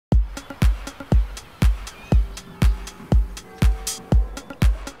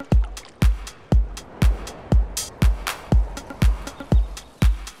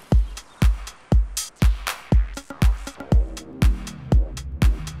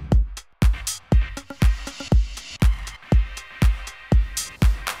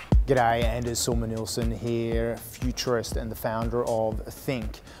G'day, Anders Sorman-Nilsson here, Futurist and the founder of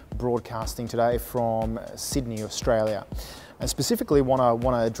Think, broadcasting today from Sydney, Australia. And specifically what I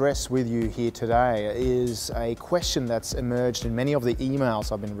want to address with you here today is a question that's emerged in many of the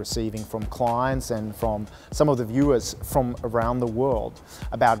emails I've been receiving from clients and from some of the viewers from around the world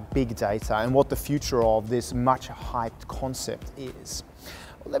about big data and what the future of this much hyped concept is.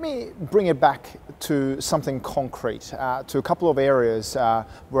 Let me bring it back to something concrete, to a couple of areas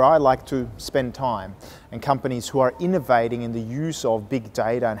where I like to spend time, and companies who are innovating in the use of big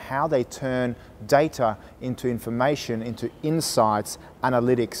data and how they turn data into information, into insights,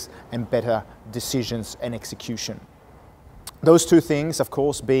 analytics, and better decisions and execution. Those two things, of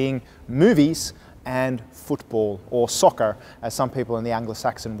course, being movies and football, or soccer, as some people in the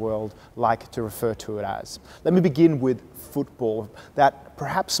Anglo-Saxon world like to refer to it as. Let me begin with football, that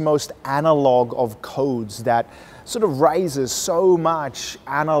perhaps most analog of codes that sort of raises so much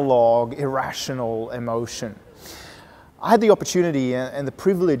analog, irrational emotion. I had the opportunity and the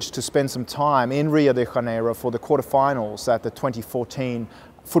privilege to spend some time in Rio de Janeiro for the quarterfinals at the 2014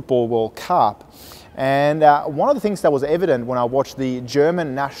 Football World Cup. And one of the things that was evident when I watched the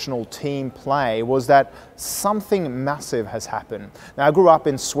German national team play was that something massive has happened. Now, I grew up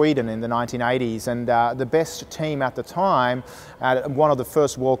in Sweden in the 1980s, and the best team at the time, at one of the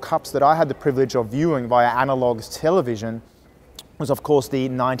first World Cups that I had the privilege of viewing via analogue television, was of course the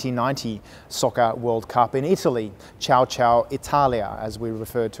 1990 Soccer World Cup in Italy, Ciao Ciao Italia, as we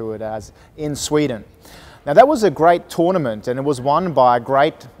refer to it as in Sweden. Now, that was a great tournament, and it was won by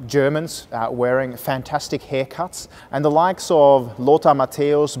great Germans wearing fantastic haircuts, and the likes of Lothar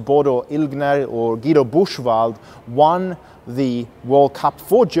Matthäus, Bodo Illgner or Guido Buchwald won the World Cup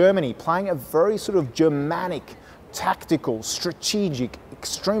for Germany, playing a very sort of Germanic, tactical, strategic,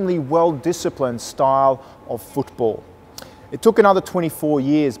 extremely well-disciplined style of football. It took another 24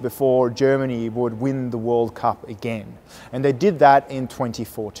 years before Germany would win the World Cup again, and they did that in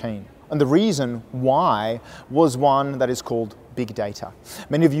 2014. And the reason why was one that is called big data.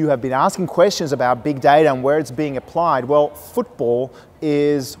 Many of you have been asking questions about big data and where it's being applied. Well, football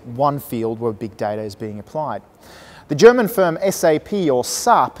is one field where big data is being applied. The German firm SAP or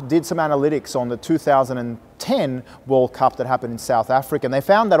SAP did some analytics on the 2010 World Cup that happened in South Africa, and they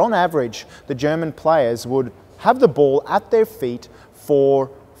found that on average the German players would have the ball at their feet for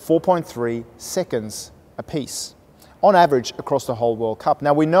 4.3 seconds apiece, on average across the whole World Cup.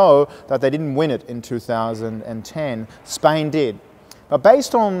 Now, we know that they didn't win it in 2010, Spain did. But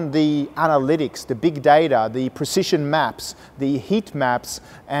based on the analytics, the big data, the precision maps, the heat maps,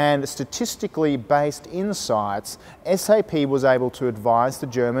 and statistically based insights, SAP was able to advise the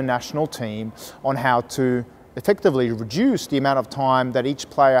German national team on how to effectively reduce the amount of time that each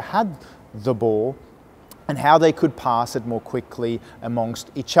player had the ball and how they could pass it more quickly amongst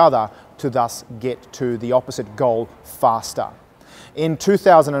each other to thus get to the opposite goal faster. In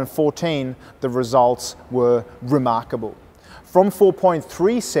 2014, the results were remarkable. From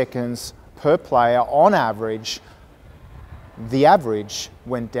 4.3 seconds per player on average, the average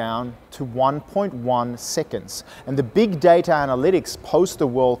went down to 1.1 seconds. And the big data analytics post the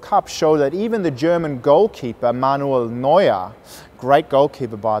World Cup show that even the German goalkeeper, Manuel Neuer, great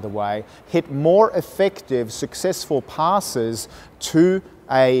goalkeeper by the way, hit more effective, successful passes to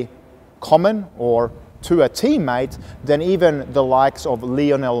a common or to a teammate than even the likes of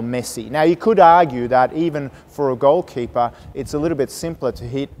Lionel Messi. Now, you could argue that even for a goalkeeper, it's a little bit simpler to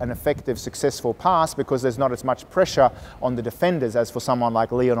hit an effective, successful pass because there's not as much pressure on the defenders as for someone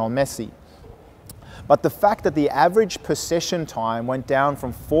like Lionel Messi. But the fact that the average possession time went down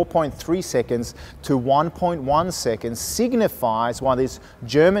from 4.3 seconds to 1.1 seconds signifies why this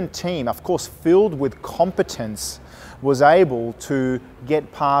German team, of course filled with competence, was able to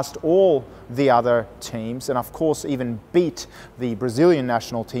get past all the other teams and of course even beat the Brazilian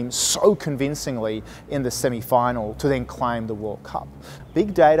national team so convincingly in the semi-final to then claim the World Cup.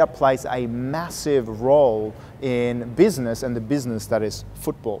 Big data plays a massive role in business, and the business that is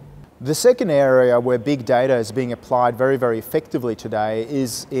football. The second area where big data is being applied very, very effectively today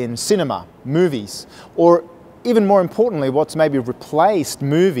is in cinema, movies, or even more importantly, what's maybe replaced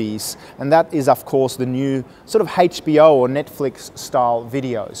movies, and that is of course the new sort of HBO or Netflix style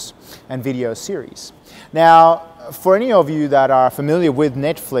videos and video series. Now, for any of you that are familiar with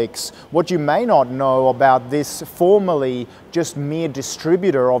Netflix, what you may not know about this formerly just mere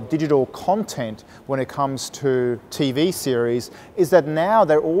distributor of digital content when it comes to TV series is that now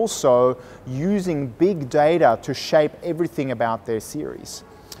they're also using big data to shape everything about their series.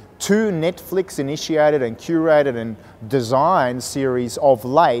 Two Netflix initiated and curated and designed series of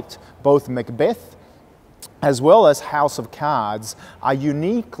late, both Macbeth as well as House of Cards, are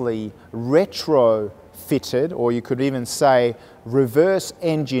uniquely retrofitted, or you could even say reverse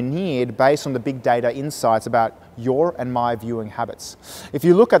engineered based on the big data insights about your and my viewing habits. If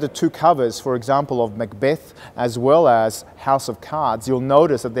you look at the two covers, for example, of Macbeth as well as House of Cards, you'll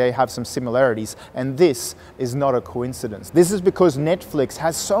notice that they have some similarities, and this is not a coincidence. This is because Netflix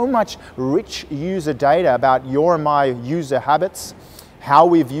has so much rich user data about your and my user habits, how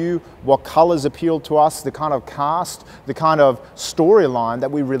we view, what colors appeal to us, the kind of cast, the kind of storyline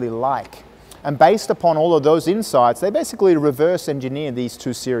that we really like. And based upon all of those insights, they basically reverse engineer these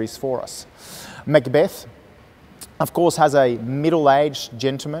two series for us. Macbeth, of course, has a middle-aged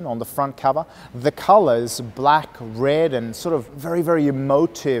gentleman on the front cover. The colors, black, red, and sort of very, very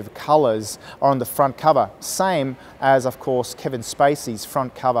emotive colors are on the front cover. Same as, of course, Kevin Spacey's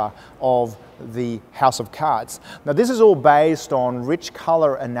front cover of the House of Cards. Now, this is all based on rich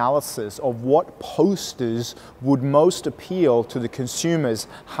color analysis of what posters would most appeal to the consumers'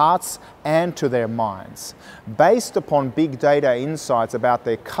 hearts and to their minds. Based upon big data insights about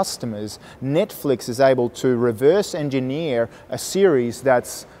their customers, Netflix is able to reverse engineer a series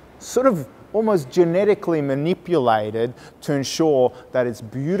that's sort of almost genetically manipulated to ensure that it's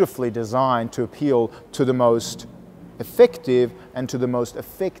beautifully designed to appeal to the most effective and to the most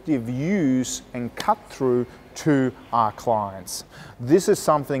effective use and cut through to our clients. This is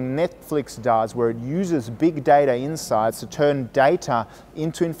something Netflix does, where it uses big data insights to turn data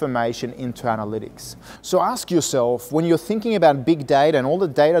into information, into analytics. So ask yourself, when you're thinking about big data and all the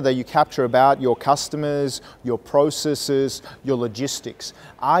data that you capture about your customers, your processes, your logistics,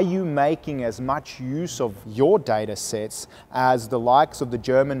 are you making as much use of your data sets as the likes of the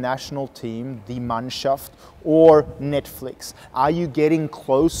German national team, the Mannschaft, or Netflix? Are you getting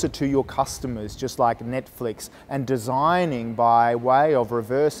closer to your customers, just like Netflix, and designing by way of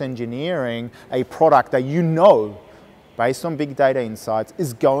reverse engineering a product that you know, based on big data insights,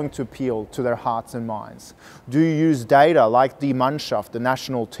 is going to appeal to their hearts and minds? Do you use data like the Mannschaft, the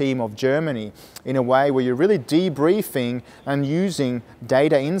national team of Germany, in a way where you're really debriefing and using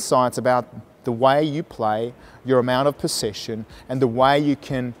data insights about the way you play, your amount of possession, and the way you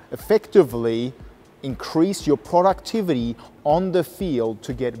can effectively increase your productivity on the field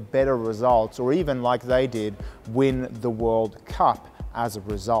to get better results, or even, like they did, win the World Cup as a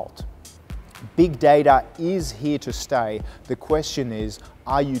result? Big data is here to stay. The question is,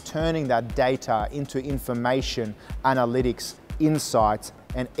 are you turning that data into information, analytics, insights,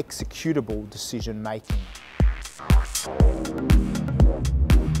 and executable decision making?